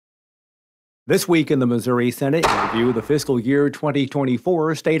This week in the Missouri Senate, we review the fiscal year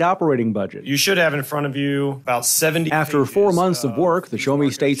 2024 state operating budget. You should have in front of you about 70 After 4 months of work, the Show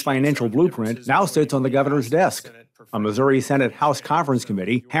Me State's financial blueprint now sits on the governor's desk. A Missouri Senate House Conference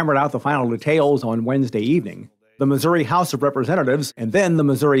Committee hammered out the final details on Wednesday evening. The Missouri House of Representatives and then the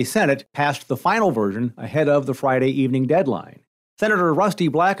Missouri Senate passed the final version ahead of the Friday evening deadline. Senator Rusty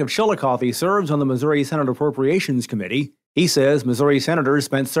Black of Chillicothe serves on the Missouri Senate Appropriations Committee. He says Missouri senators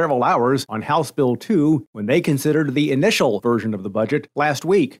spent several hours on House Bill 2 when they considered the initial version of the budget last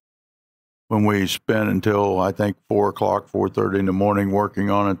week. When we spent until, I think, 4 o'clock, 4:30 in the morning working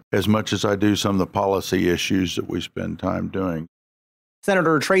on it, as much as I do some of the policy issues that we spend time doing.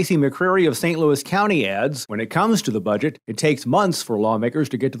 Senator Tracy McCreery of St. Louis County adds, when it comes to the budget, it takes months for lawmakers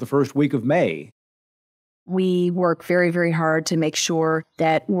to get to the first week of May. We work very, very hard to make sure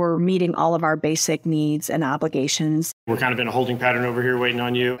that we're meeting all of our basic needs and obligations. We're kind of in a holding pattern over here waiting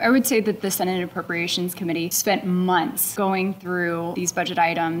on you. I would say that the Senate Appropriations Committee spent months going through these budget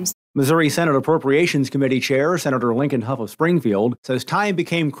items. Missouri Senate Appropriations Committee Chair Senator Lincoln Hough of Springfield says time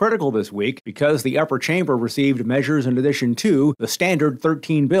became critical this week because the upper chamber received measures in addition to the standard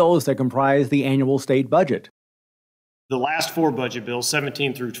 13 bills that comprise the annual state budget. The last 4 budget bills,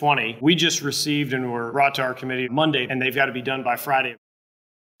 17 through 20, we just received and were brought to our committee Monday, and they've got to be done by Friday.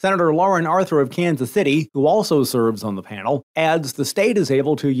 Senator Lauren Arthur of Kansas City, who also serves on the panel, adds the state is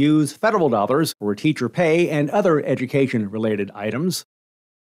able to use federal dollars for teacher pay and other education-related items.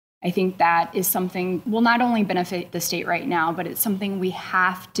 I think that is something will not only benefit the state right now, but it's something we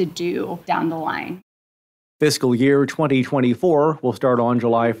have to do down the line. Fiscal year 2024 will start on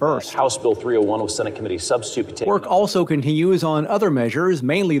July 1st. House Bill 301 will Senate Committee substitute. Work also continues on other measures,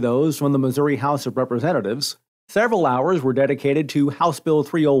 mainly those from the Missouri House of Representatives. Several hours were dedicated to House Bill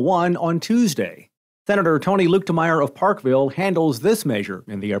 301 on Tuesday. Senator Tony Luetkemeyer of Parkville handles this measure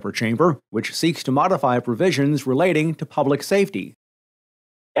in the upper chamber, which seeks to modify provisions relating to public safety.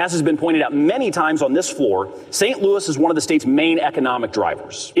 As has been pointed out many times on this floor, St. Louis is one of the state's main economic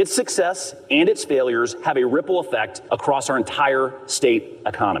drivers. Its success and its failures have a ripple effect across our entire state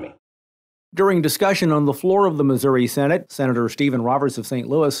economy. During discussion on the floor of the Missouri Senate, Senator Stephen Roberts of St.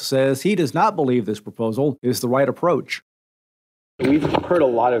 Louis says he does not believe this proposal is the right approach. We've heard a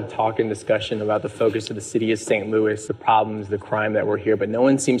lot of talk and discussion about the focus of the city of St. Louis, the problems, the crime that we're here, but no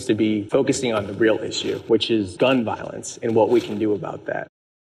one seems to be focusing on the real issue, which is gun violence and what we can do about that.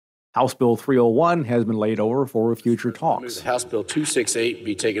 House Bill 301 has been laid over for future talks. House Bill 268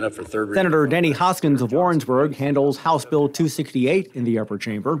 be taken up for third reading. Senator Denny Hoskins of Warrensburg handles House Bill 268 in the upper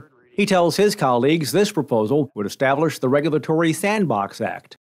chamber. He tells his colleagues this proposal would establish the Regulatory Sandbox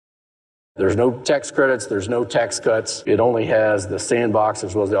Act. There's no tax credits, there's no tax cuts. It only has the sandbox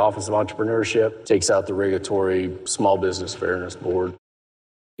as well as the Office of Entrepreneurship, takes out the Regulatory Small Business Fairness Board.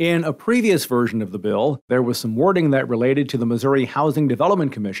 In a previous version of the bill, there was some wording that related to the Missouri Housing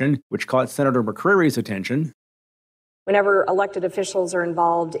Development Commission, which caught Senator McCreery's attention. Whenever elected officials are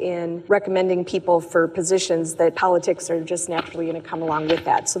involved in recommending people for positions, that politics are just naturally going to come along with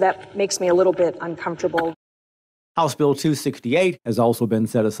that. So that makes me a little bit uncomfortable. House Bill 268 has also been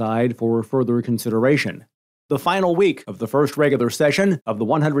set aside for further consideration. The final week of the first regular session of the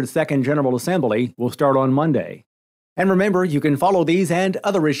 102nd General Assembly will start on Monday. And remember, you can follow these and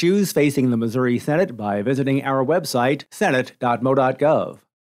other issues facing the Missouri Senate by visiting our website, senate.mo.gov.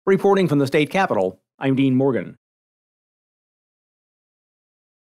 Reporting from the state capitol, I'm Dean Morgan.